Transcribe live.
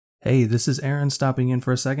Hey, this is Aaron stopping in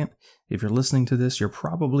for a second. If you're listening to this, you're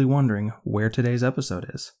probably wondering where today's episode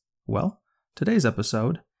is. Well, today's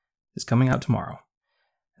episode is coming out tomorrow.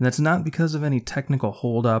 And that's not because of any technical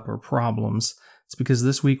holdup or problems. It's because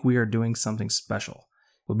this week we are doing something special.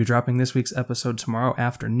 We'll be dropping this week's episode tomorrow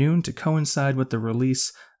afternoon to coincide with the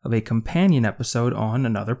release of a companion episode on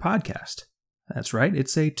another podcast. That's right,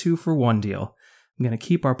 it's a 2-for-1 deal. I'm going to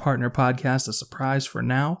keep our partner podcast a surprise for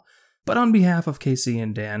now, but on behalf of Casey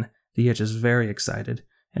and Dan, The Itch is very excited,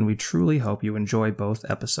 and we truly hope you enjoy both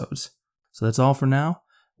episodes. So that's all for now.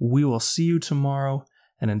 We will see you tomorrow,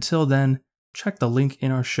 and until then, check the link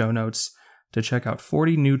in our show notes to check out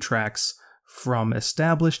 40 new tracks from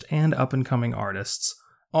established and up-and-coming artists,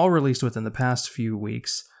 all released within the past few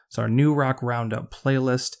weeks. It's our new Rock Roundup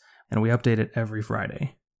playlist, and we update it every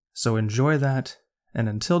Friday. So enjoy that, and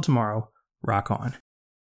until tomorrow, rock on.